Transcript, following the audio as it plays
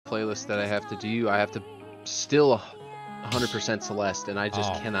playlist that I have to do. I have to still 100% Celeste, and I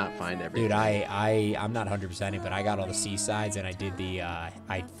just cannot find everything. Dude, I'm not 100%ing, but I got all the C-sides, and I did the,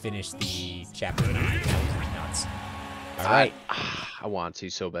 I finished the chapter 9. That was nuts. All right. I want to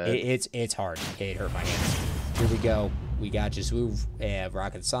so bad. It's hard. It hurt my hands. Here we go. We got Juswoo,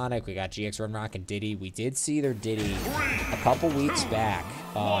 Rock and Sonic. We got GxREN, Rock and Diddy. We did see their Diddy a couple weeks back.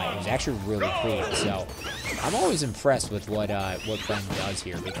 It was actually really clean. So I'm always impressed with what GxREN does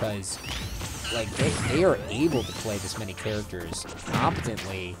here, because like they are able to play this many characters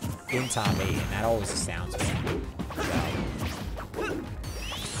competently in top 8, and that always astounds me. So.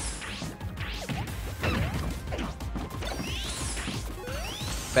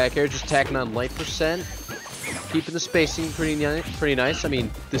 Back air just tacking on light percent. Keeping the spacing pretty nice. I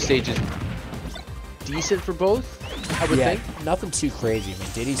mean, the stage is decent for both, I would think. Nothing too crazy. I mean,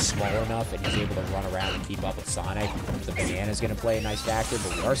 Diddy's small enough and he's able to run around and keep up with Sonic. The banana's going to play a nice factor,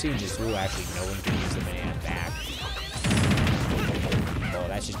 but we are seeing Juswoo actually knowing to use the banana back. Oh,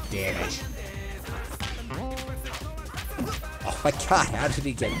 that's just damage. Oh my god, how did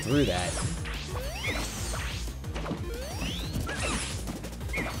he get through that?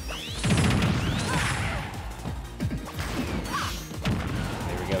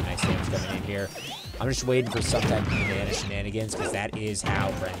 Coming in here. I'm just waiting for some type of banana shenanigans, because that is how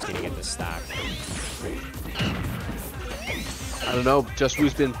GxREN's gonna get the stock. I don't know.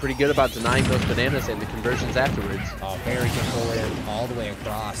 Juswoo's been pretty good about denying those bananas and the conversions afterwards. Oh, very good forward all the way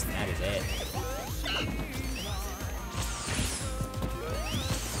across, and that is it.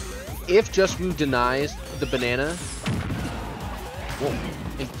 If Juswoo denies the banana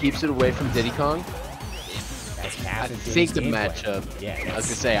and keeps it away from Diddy Kong, I think the matchup. Yeah, I was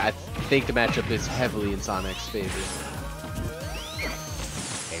gonna say I think the matchup is heavily in Sonic's favor.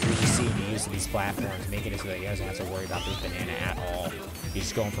 They really seem to use these platforms, making it so that he doesn't have to worry about this banana at all. He's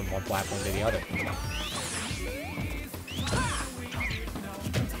just going from one platform to the other.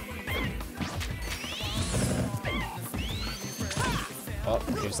 Oh,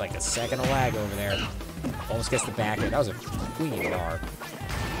 there's like a second of lag over there. Almost gets the back end. That was a clean bar.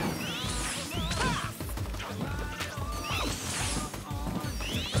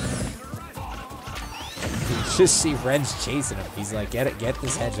 Just see Ren's chasing him. He's like, get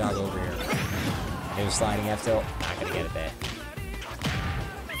this hedgehog over here. It was sliding F tilt. Not gonna get it there.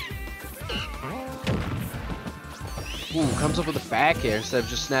 Ooh, comes up with a back air instead of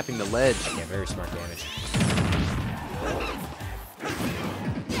just snapping the ledge. Yeah, very smart damage.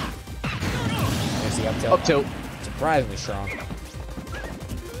 There's the up tilt. Up tilt. Surprisingly strong.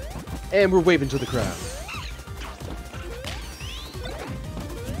 And we're waving to the crowd.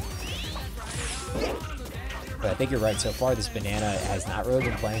 But I think you're right. So far, this banana has not really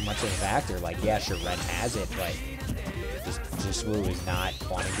been playing much of a factor. Like, yeah, sure, Ren has it, but Juswoo is not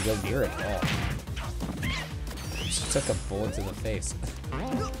wanting to go near it at all. Just took a bullet to the face.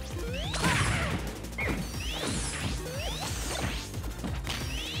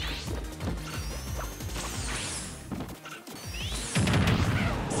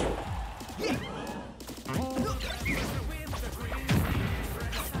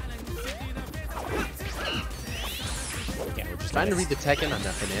 Trying to read the Tekken on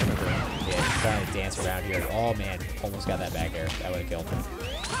that banana, though. Yeah, he's trying to dance around here. Oh, man. Almost got that back air. That would have killed him.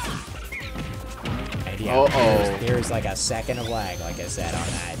 And yeah, there's like a second of lag, like I said,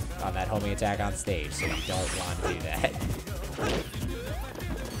 on that homing attack on stage, so you don't want to do that.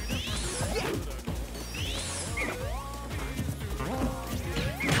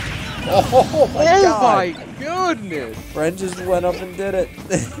 Oh my goodness! Ren just went up and did it.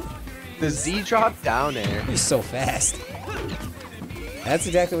 The Z drop down air. He's so fast. That's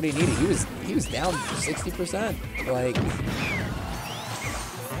exactly what he needed. He was down 60%. Like,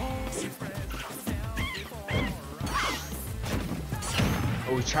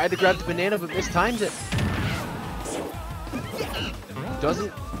 oh, he tried to grab the banana but mistimed it.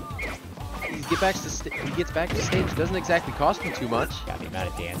 Doesn't. He gets back to stage. Doesn't exactly cost him too much. Got the amount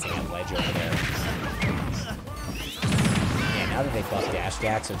of dancing on ledge over there. Yeah, now that they buff dash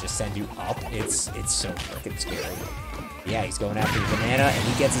attack, so just send you up, it's so freaking scary. Yeah, he's going after the banana, and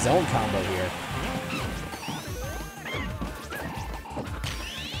he gets his own combo here.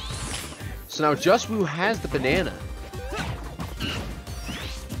 So now Juswoo has the banana,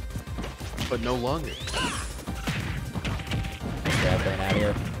 but no longer. Grab Ren out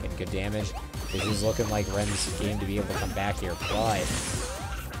here, getting good damage. This is looking like Ren's game to be able to come back here, but I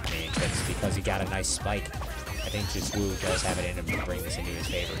mean, it's because he got a nice spike. I think Juswoo does have it in him to bring this into his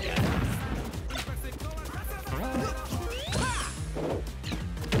favor again.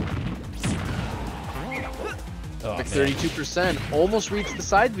 Perfect 32%. Almost reached the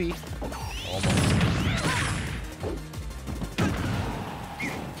side B. Almost.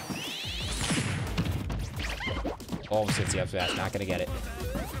 Almost hits the up smash. Not gonna get it.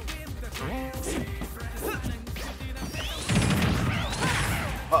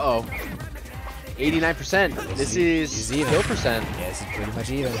 Uh-oh. 89%. This is even. kill percent. Yeah, this is pretty much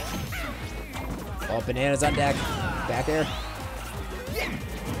even. Oh, bananas on deck. Back air.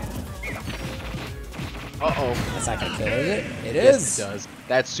 Uh-oh. That's not gonna kill, is it? It is. Yes, it does.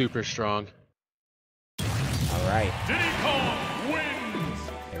 That's super strong. All right.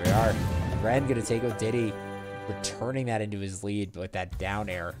 Here we are. Ren gonna take out Diddy, returning that into his lead with that down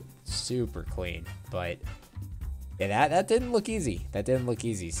air. Super clean. But yeah, that didn't look easy. That didn't look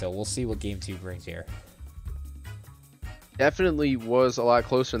easy. So we'll see what game 2 brings here. Definitely was a lot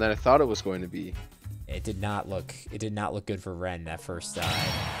closer than I thought it was going to be. It did not look good for Ren that first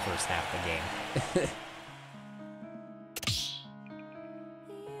half of the game.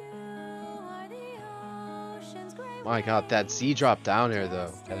 My god, that Z drop down air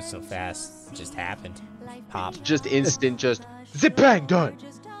though. That was so fast. It just happened. Pop. Just instant, just zip bang done.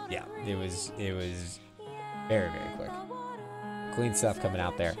 Yeah, it was very, very quick. Clean stuff coming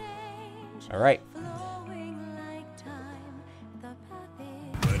out there. All right.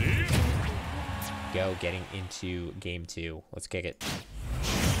 Go, getting into game 2. Let's kick it.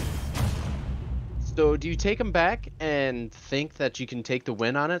 So do you take him back and think that you can take the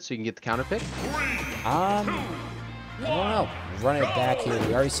win on it so you can get the counter pick? I don't know. Run it back here.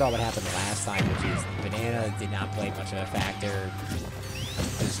 We already saw what happened last time, which is Banana did not play much of a factor.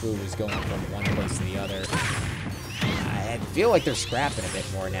 Juswoo was going from one place to the other. I feel like they're scrapping a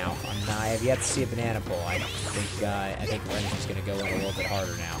bit more now. I have yet to see a Banana pull. I think Ren's just gonna go in a little bit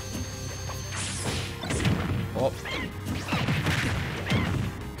harder now. Oh.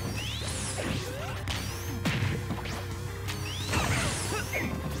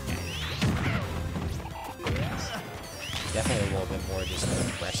 Definitely a little bit more just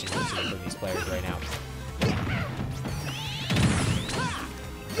aggression from these players right now.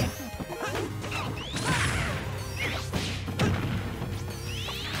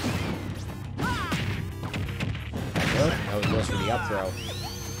 Oh, it goes for the up throw.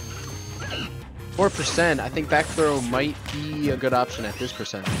 4%. I think back throw might be a good option at this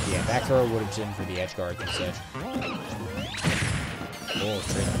percent. Yeah, back throw would have been for the edge guard instead. Oh,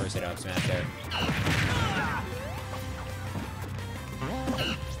 straight first hit up smash there.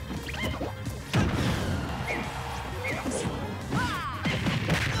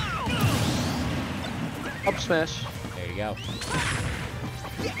 Up smash. There you go.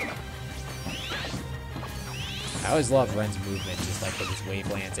 I always love Ren's movement, just like with his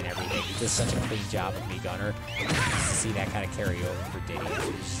wavelands and everything. He does such a clean job with me gunner. Just to see that kind of carry over for Diddy is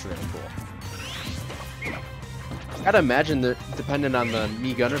just really cool. Gotta imagine that depending on the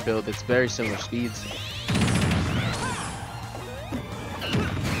me gunner build, it's very similar speeds.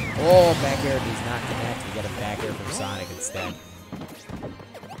 Oh, back air does not connect. We got a back air from Sonic instead.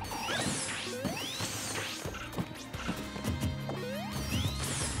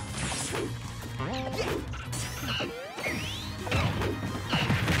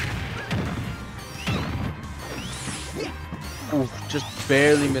 Ooh, just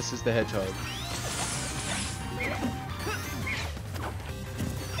barely misses the hedgehog.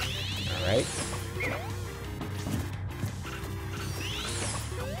 All right.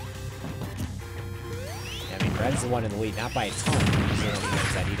 I mean, Red's the one in the lead, not by a ton. He's the one who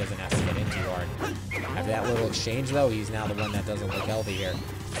knows that he doesn't have to get in too hard. After that little exchange, though, he's now the one that doesn't look healthy here.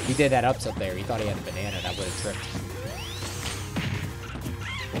 He did that up tilt there. He thought he had a banana. That would have tripped.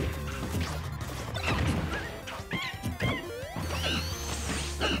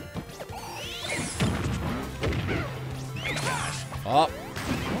 Oh.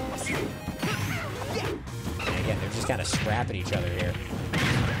 And again, they're just kind of scrapping each other here.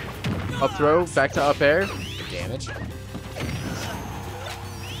 Up throw, back to up air. Good damage.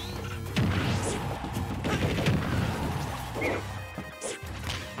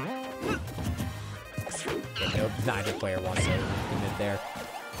 Yeah, no, neither player wants to commit there.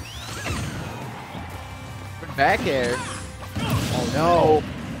 Back air. Oh no.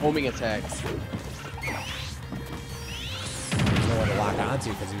 Homing attack. No one to lock onto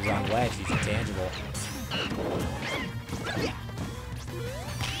because he was on ledge. He's intangible.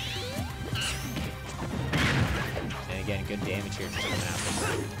 And again, good damage here just coming out.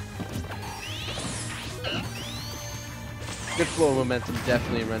 Good flow of momentum,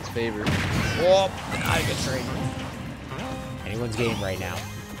 definitely in Ren's favor. Oh, not a good trade. Anyone's game right now.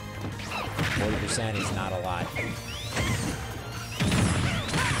 40% is not a lot.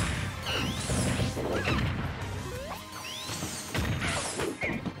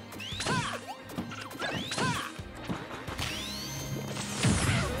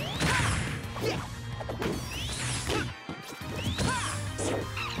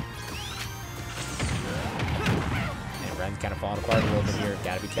 falling apart a little bit here.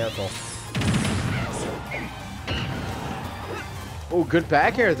 Gotta be careful. Oh, good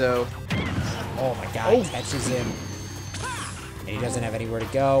back air, though. Oh my god, he catches him. And he doesn't have anywhere to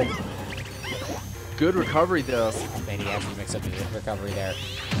go. Good recovery, though. And he actually mixed up his recovery there.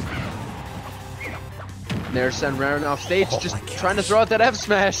 There's Senran off stage, Oh just my gosh. trying to throw out that F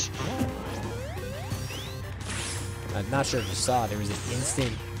smash. I'm not sure if you saw, there was an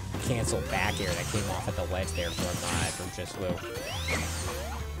instant cancel back air that came off at the ledge there from Juswoo.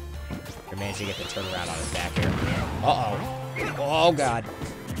 He managed to get the turnaround on his back air. Uh-oh. Oh, God.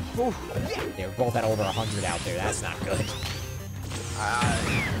 Whew. They were both at over 100 out there. That's not good.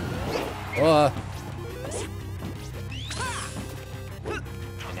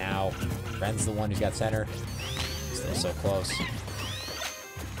 And now, GxREN's the one who's got center. Still so close.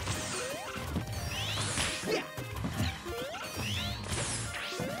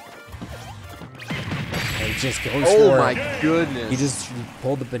 And he just goes for it. Oh my goodness. He just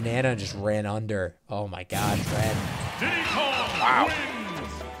pulled the banana and just ran under. Oh my god, GxREN. Wow.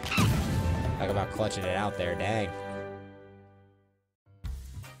 Talk about clutching it out there, dang.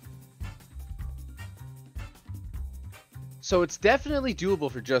 So it's definitely doable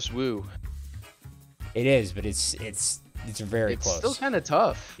for Juswoo. It is, but it's very close. It's still kind of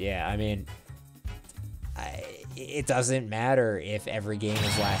tough. Yeah, I mean, it doesn't matter if every game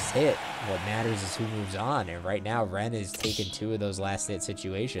is last hit. What matters is who moves on. And right now, GxREN is taking 2 of those last hit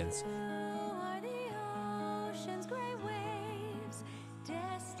situations.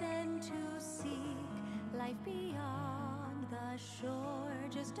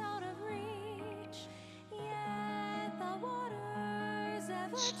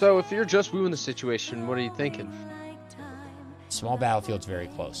 So if you're Juswoo in the situation, what are you thinking? Small battlefield's very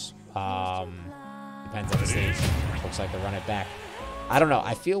close. Depends on the stage. Looks like they run it back. I don't know.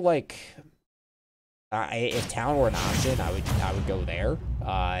 I feel like if town were an option, I would go there.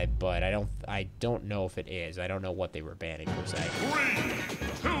 But I don't know if it is. I don't know what they were banning per se. 3,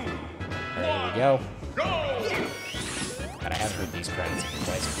 2, All right, here we go. God, I haven't heard these credits in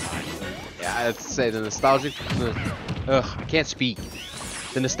quite some time. Yeah, I'd say the nostalgic. I can't speak.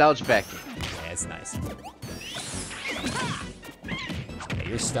 The nostalgia factor. Yeah, it's nice. Okay,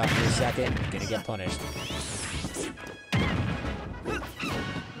 you're stuck for a second. You're gonna get punished.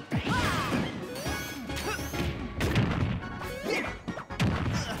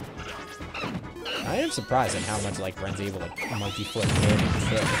 I am surprised at how much like GxREN's able to monkey flip in and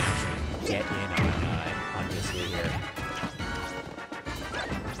kick and actually get in on Juswoo here.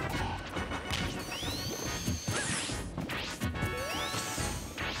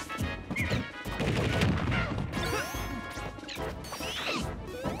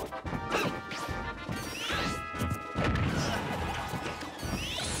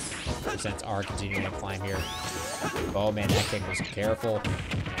 Since R continuing to climb here. Oh man, that kick was careful.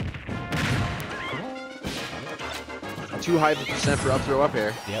 Too high of a percent for up throw up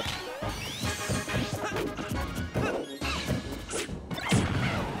air. Yep.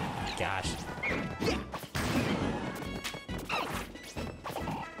 Gosh.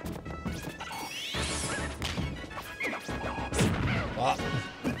 Oh.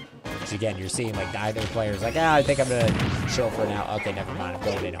 So again, you're seeing like either player's like, I think I'm gonna chill for now. Okay, never mind. I'm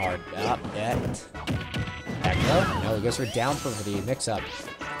going in hard. Up, back low. No, he goes for down for the mix-up.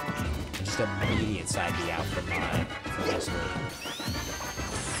 Just immediate side B out from Juswoo.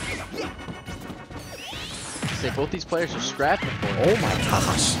 Say both these players are scrapped before. Oh my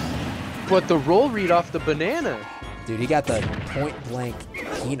gosh. But the roll read off the banana. Dude, he got the point blank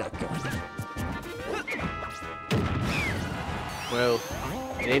peanut gun. Well,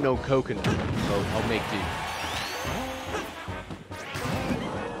 it ain't no coconut, so I'll make do.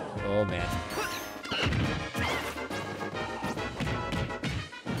 Oh man.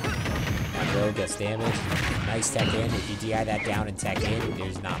 That gets damaged. Nice tech in. If you DI that down and tech in,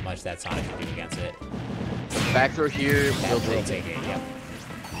 there's not much that Sonic can do against it. Back throw here, That will take it, yep.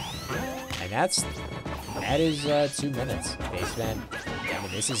 And that is 2 minutes. They spent, I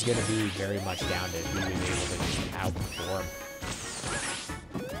mean, this is going to be very much down to who is able to just outperform.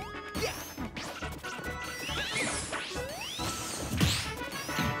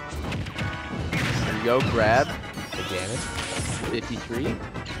 There you go, grab. Good damage. 53.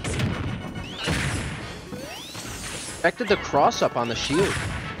 Expected the cross up on the shield.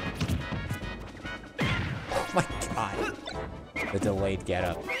 Oh my god. The delayed get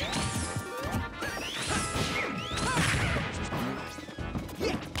up.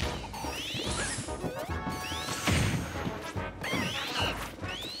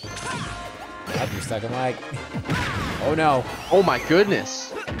 Yep, you're stuck in lag. Oh no. Oh my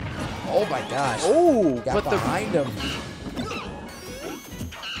goodness. Oh my gosh. Oh, Got but the behind him.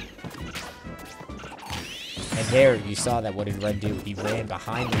 And there, you saw that. What did Ren do? He ran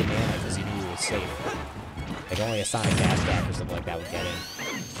behind the banana because he knew he was safe. Like only a Sonic dash attack or something like that would get in.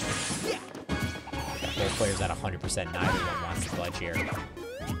 Both players at 100%. Neither one wants to budge here.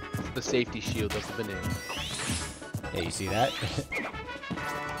 The safety shield of the banana. Yeah, you see that?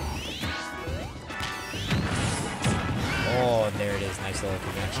 Oh, and there it is. Nice little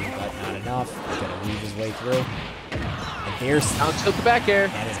connection, but not enough. He's gonna weave his way through. And there's Down tilt the back air.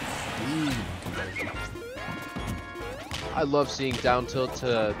 that is a clean conversion. I love seeing down tilt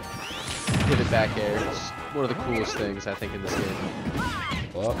to pivot back air. It's one of the coolest things I think in this game.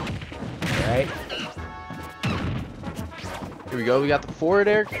 Whoop. Alright. Here we go. We got the forward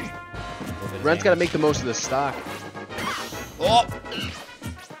air. Ren's got to make the most of this stock. Oh!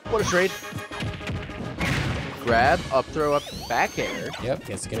 What a trade. Grab, up throw, up, back air. Yep,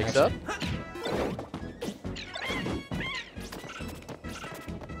 gets the Picks connection. up.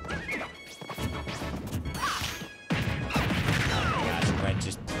 Gosh, Ren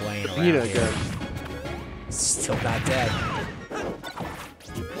just playing around You know, here. good. Still not dead.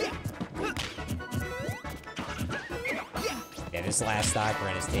 Yeah, this last stock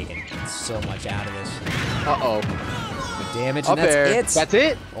Ren has taken so much out of this. Uh-oh. Good damage, Up and that's air. it. That's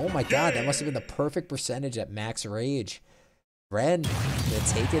it. Oh my god, that must have been the perfect percentage at max rage. Ren gonna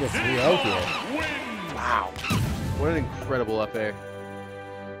take it a 3-0 here. Wow. What an incredible up air.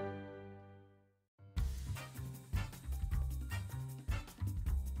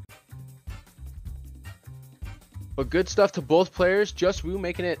 But good stuff to both players. Juswoo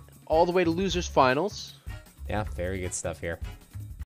making it all the way to losers finals. Yeah, very good stuff here.